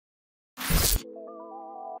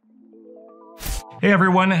Hey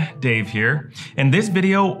everyone, Dave here. In this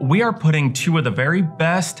video, we are putting two of the very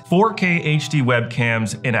best 4K HD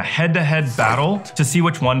webcams in a head-to-head battle to see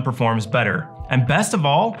which one performs better. And best of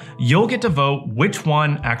all, you'll get to vote which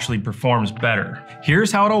one actually performs better.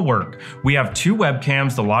 Here's how it'll work. We have two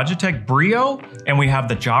webcams, the Logitech Brio, and we have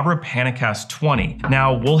the Jabra Panacast 20.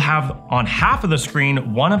 Now we'll have on half of the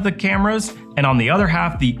screen one of the cameras, and on the other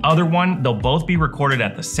half, the other one. They'll both be recorded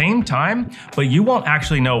at the same time, but you won't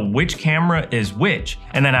actually know which camera is which.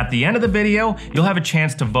 And then at the end of the video, you'll have a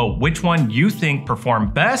chance to vote which one you think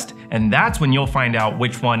performed best, and that's when you'll find out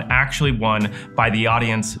which one actually won by the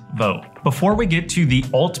audience vote. Before we get to the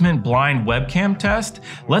ultimate blind webcam test,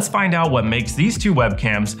 let's find out what makes these two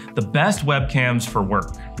webcams the best webcams for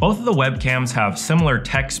work. Both of the webcams have similar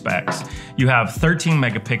tech specs. You have 13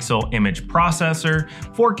 megapixel image processor,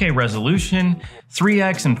 4K resolution,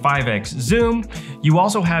 3x and 5x zoom. You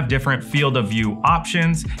also have different field of view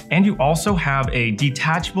options, and you also have a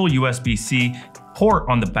detachable USB-C port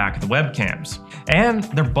on the back of the webcams. And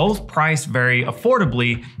they're both priced very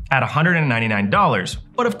affordably at $199.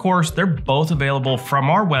 But of course, they're both available from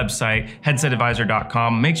our website,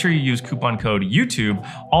 headsetadvisor.com. Make sure you use coupon code YouTube,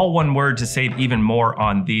 all one word, to save even more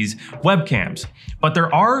on these webcams. But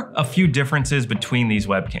there are a few differences between these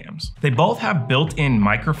webcams. They both have built-in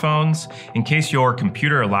microphones in case your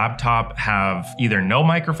computer or laptop have either no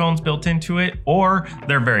microphones built into it or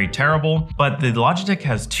they're very terrible. But the Logitech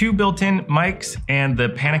has two built-in mics and the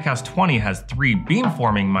Panacast 20 has three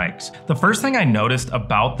beamforming mics. The first thing I noticed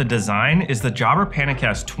about the design is the Jabra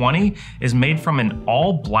Panacast 20 is made from an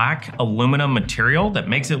all black aluminum material that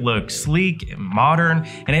makes it look sleek and modern,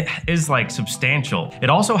 and it is like substantial. It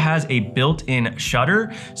also has a built-in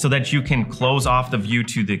shutter so that you can close off the view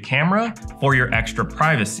to the camera for your extra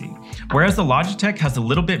privacy. Whereas the Logitech has a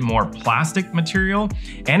little bit more plastic material,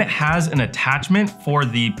 and it has an attachment for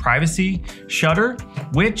the privacy shutter,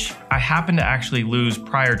 which I happened to actually lose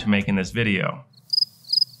prior to making this video.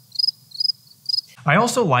 I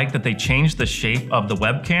also like that they changed the shape of the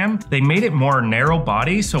webcam. They made it more narrow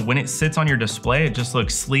body, so when it sits on your display, it just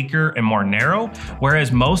looks sleeker and more narrow,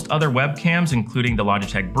 whereas most other webcams, including the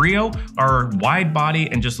Logitech Brio, are wide body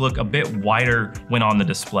and just look a bit wider when on the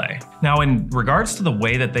display. Now, in regards to the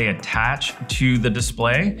way that they attach to the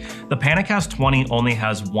display, the Panacast 20 only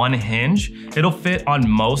has one hinge. It'll fit on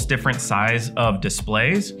most different size of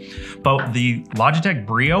displays, but the Logitech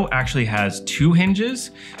Brio actually has two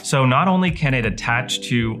hinges, so not only can it attach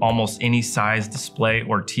to almost any size display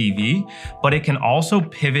or TV, but it can also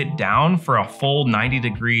pivot down for a full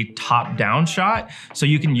 90-degree top-down shot. So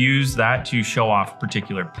you can use that to show off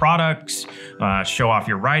particular products, show off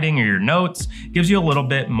your writing or your notes. It gives you a little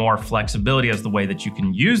bit more flexibility as the way that you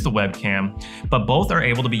can use the webcam, but both are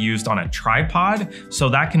able to be used on a tripod, so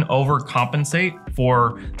that can overcompensate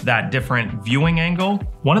for that different viewing angle.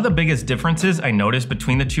 One of the biggest differences I noticed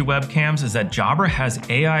between the two webcams is that Jabra has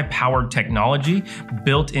AI-powered technology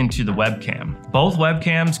built into the webcam. Both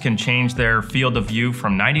webcams can change their field of view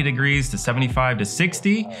from 90 degrees to 75 to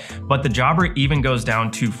 60, but the Jabra even goes down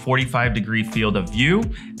to 45-degree field of view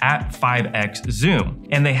at 5x zoom.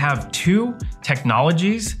 And they have two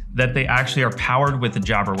technologies that they actually are powered with the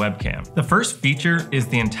Jabra webcam. The first feature is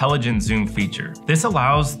the intelligent zoom feature. This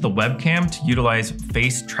allows the webcam to utilize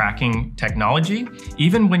face tracking technology.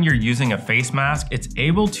 Even when you're using a face mask, it's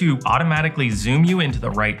able to automatically zoom you into the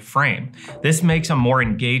right frame. This makes a more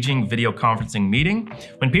engaging video conferencing meeting.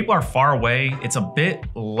 When people are far away, it's a bit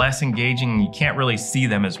less engaging and you can't really see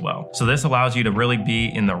them as well. So this allows you to really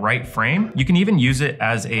be in the right frame. You can even use it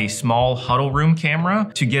as a small huddle room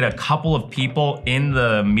camera to get a couple of people in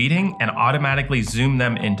the meeting and automatically zoom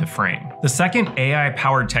them into frame. The second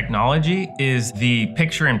AI-powered technology is the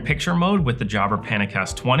picture-in-picture mode with the Jabra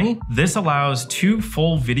Panacast 20. This allows two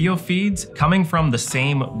full video feeds coming from the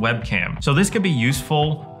same webcam. So this could be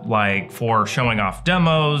useful like for showing off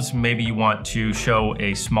demos. Maybe you want to show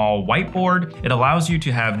a small whiteboard. It allows you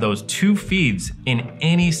to have those two feeds in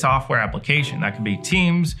any software application. That could be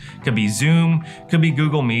Teams, could be Zoom, could be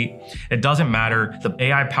Google Meet. It doesn't matter. The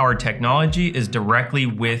AI-powered technology is directly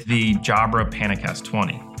with the Jabra Panacast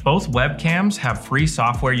 20. Both webcams have free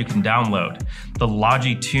software you can download. The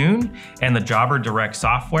Logitune and the Jabra Direct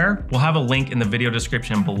software. We'll have a link in the video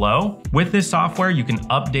description below. With this software, you can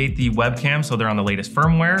update the webcam so they're on the latest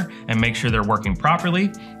firmware and make sure they're working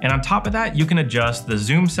properly. And on top of that, you can adjust the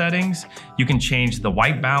zoom settings. You can change the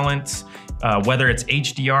white balance, whether it's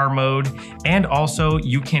HDR mode, and also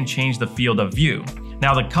you can change the field of view.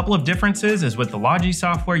 Now, the couple of differences is with the Logi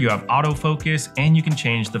software, you have autofocus and you can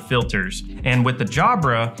change the filters. And with the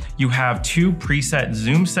Jabra, you have 2 preset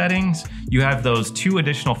zoom settings. You have those 2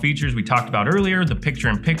 additional features we talked about earlier, the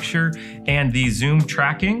picture-in-picture and the zoom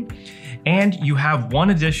tracking. And you have 1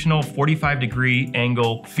 additional 45-degree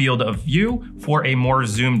angle field of view for a more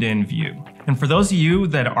zoomed in view. And for those of you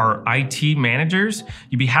that are IT managers,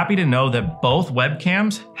 you'd be happy to know that both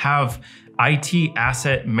webcams have IT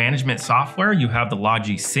asset management software. You have the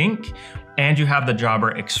Logi Sync and you have the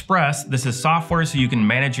Jabra Express. This is software so you can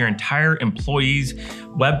manage your entire employees'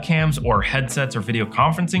 webcams or headsets or video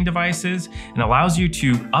conferencing devices, and allows you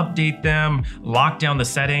to update them, lock down the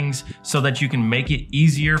settings so that you can make it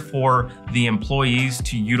easier for the employees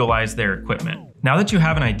to utilize their equipment. Now that you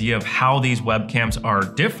have an idea of how these webcams are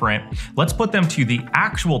different, let's put them to the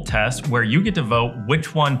actual test where you get to vote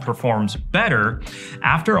which one performs better.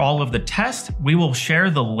 After all of the tests, we will share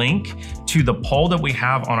the link to the poll that we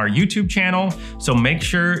have on our YouTube channel. So make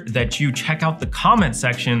sure that you check out the comment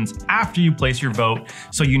sections after you place your vote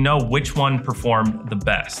so you know which one performed the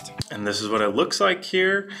best. And this is what it looks like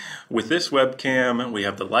here. With this webcam, we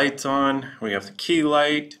have the lights on, we have the key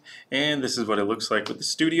light, and this is what it looks like with the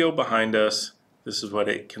studio behind us. This is what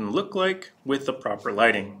it can look like with the proper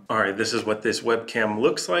lighting. All right, this is what this webcam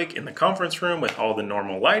looks like in the conference room with all the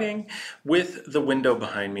normal lighting. With the window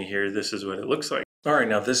behind me here, this is what it looks like. All right,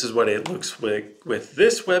 now this is what it looks like with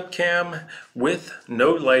this webcam with no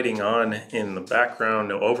lighting on in the background,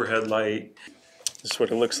 no overhead light. This is what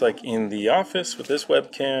it looks like in the office with this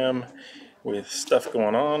webcam with stuff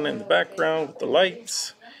going on in the background with the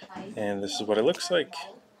lights. And this is what it looks like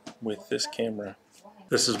with this camera.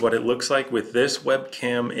 This is what it looks like with this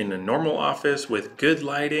webcam in a normal office with good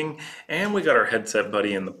lighting, and we got our headset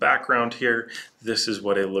buddy in the background here. This is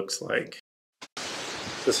what it looks like.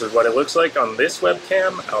 This is what it looks like on this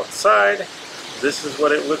webcam outside. This is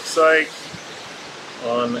what it looks like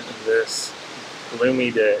on this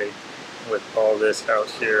gloomy day with all this out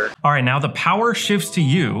here. All right, now the power shifts to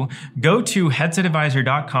you. Go to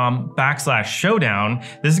headsetadvisor.com/showdown.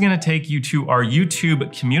 This is gonna take you to our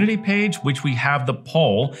YouTube community page, which we have the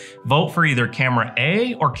poll. Vote for either camera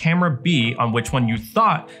A or camera B on which one you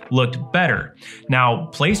thought looked better. Now,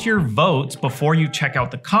 place your votes before you check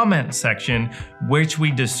out the comment section, which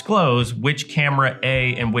we disclose which camera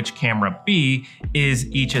A and which camera B is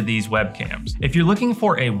each of these webcams. If you're looking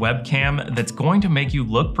for a webcam that's going to make you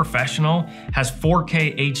look professional, has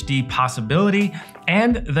 4K HD possibility,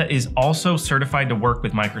 and that is also certified to work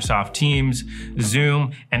with Microsoft Teams,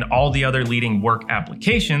 Zoom, and all the other leading work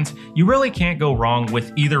applications, you really can't go wrong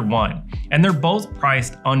with either one. And they're both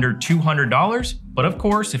priced under $200. But of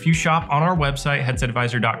course, if you shop on our website,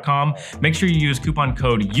 headsetadvisor.com, make sure you use coupon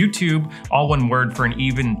code YouTube, all one word, for an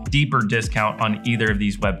even deeper discount on either of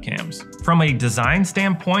these webcams. From a design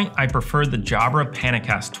standpoint, I prefer the Jabra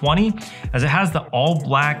Panacast 20 as it has the all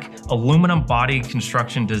black aluminum body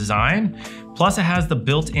construction design. Plus it has the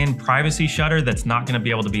built-in privacy shutter that's not gonna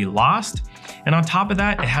be able to be lost. And on top of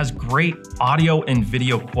that, it has great audio and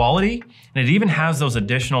video quality. And it even has those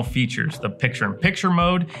additional features, the picture-in-picture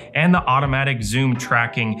mode and the automatic zoom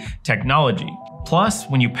tracking technology. Plus,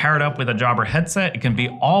 when you pair it up with a Jabra headset, it can be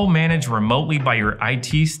all managed remotely by your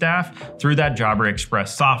IT staff through that Jabra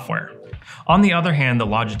Express software. On the other hand, the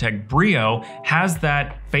Logitech Brio has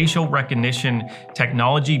that facial recognition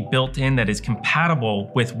technology built in that is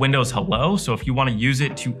compatible with Windows Hello. So if you want to use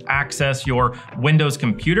it to access your Windows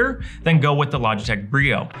computer, then go with the Logitech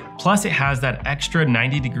Brio. Plus it has that extra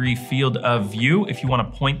 90-degree field of view if you want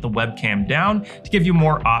to point the webcam down to give you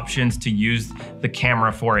more options to use the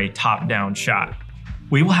camera for a top-down shot.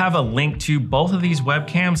 We will have a link to both of these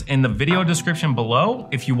webcams in the video description below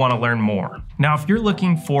if you want to learn more. Now, if you're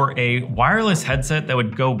looking for a wireless headset that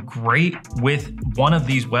would go great with one of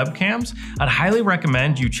these webcams, I'd highly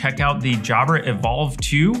recommend you check out the Jabra Evolve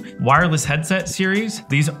 2 wireless headset series.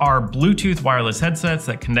 These are Bluetooth wireless headsets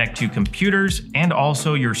that connect to computers and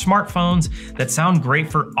also your smartphones that sound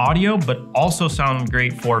great for audio, but also sound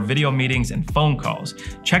great for video meetings and phone calls.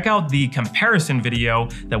 Check out the comparison video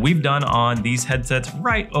that we've done on these headsets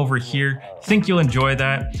right over here. Think you'll enjoy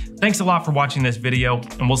that. Thanks a lot for watching this video,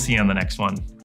 and we'll see you on the next one.